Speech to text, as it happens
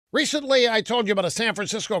Recently, I told you about a San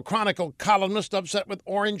Francisco Chronicle columnist upset with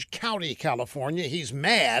Orange County, California. He's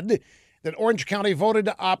mad that Orange County voted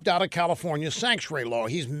to opt out of California's sanctuary law.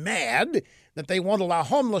 He's mad that they won't allow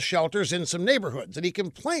homeless shelters in some neighborhoods. And he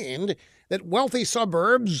complained that wealthy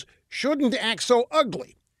suburbs shouldn't act so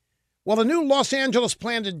ugly. Well, the new Los Angeles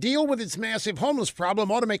plan to deal with its massive homeless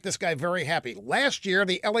problem ought to make this guy very happy. Last year,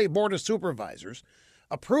 the LA Board of Supervisors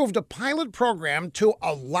approved a pilot program to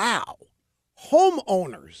allow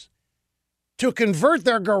homeowners to convert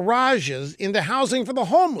their garages into housing for the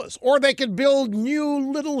homeless, or they could build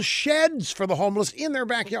new little sheds for the homeless in their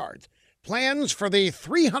backyards. Plans for the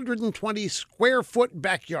 320 square foot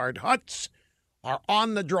backyard huts are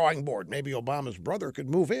on the drawing board. Maybe Obama's brother could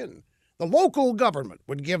move in. The local government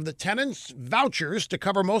would give the tenants vouchers to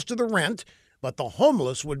cover most of the rent, but the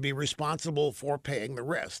homeless would be responsible for paying the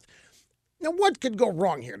rest. Now, what could go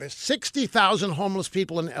wrong here? There's 60,000 homeless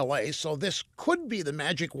people in L.A., so this could be the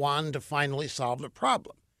magic wand to finally solve the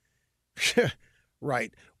problem.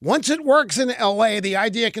 Right. Once it works in L.A., the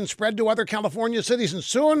idea can spread to other California cities, and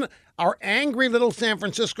soon our angry little San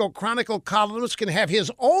Francisco Chronicle columnist can have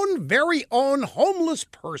his own very own homeless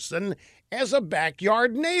person as a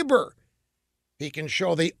backyard neighbor. He can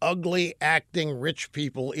show the ugly acting rich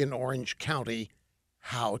people in Orange County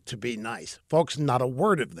how to be nice. Folks, not a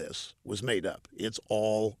word of this was made up. It's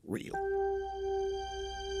all real.